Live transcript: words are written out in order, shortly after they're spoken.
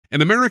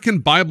An American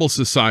Bible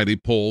Society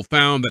poll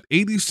found that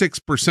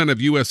 86%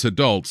 of U.S.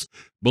 adults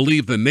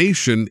believe the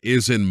nation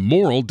is in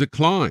moral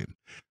decline.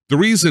 The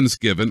reasons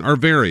given are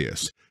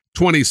various.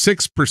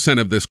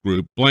 26% of this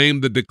group blame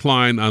the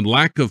decline on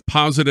lack of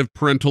positive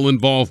parental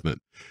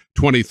involvement.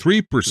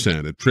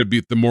 23%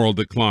 attribute the moral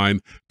decline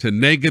to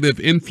negative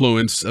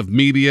influence of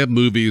media,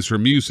 movies, or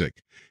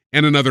music.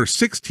 And another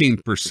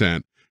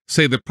 16%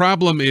 say the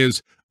problem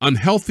is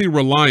unhealthy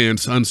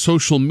reliance on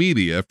social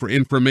media for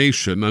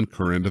information on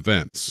current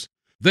events.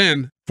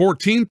 Then,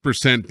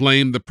 14%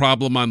 blame the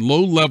problem on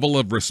low level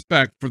of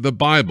respect for the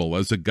Bible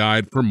as a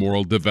guide for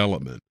moral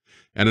development.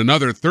 And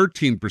another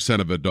 13%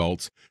 of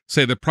adults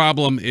say the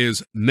problem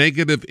is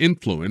negative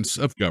influence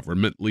of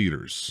government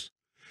leaders.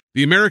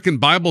 The American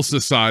Bible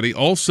Society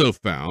also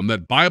found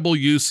that Bible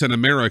use in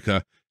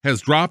America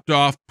has dropped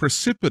off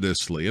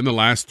precipitously in the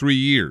last 3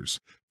 years,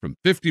 from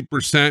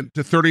 50%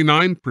 to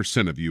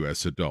 39% of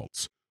U.S.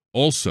 adults.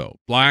 Also,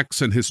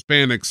 blacks and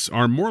Hispanics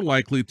are more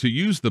likely to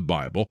use the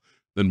Bible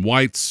than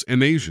whites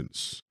and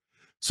Asians.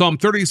 Psalm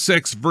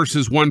 36,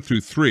 verses 1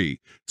 through 3,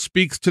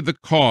 speaks to the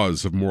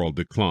cause of moral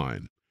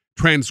decline.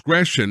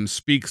 Transgression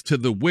speaks to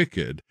the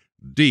wicked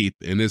deep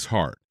in his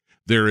heart.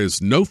 There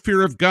is no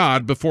fear of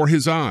God before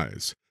his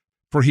eyes,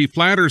 for he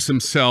flatters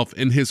himself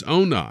in his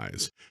own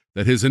eyes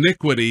that his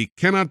iniquity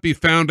cannot be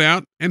found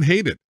out and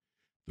hated.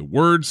 The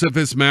words of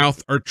his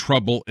mouth are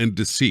trouble and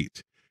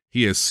deceit.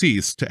 He has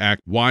ceased to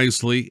act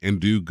wisely and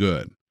do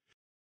good.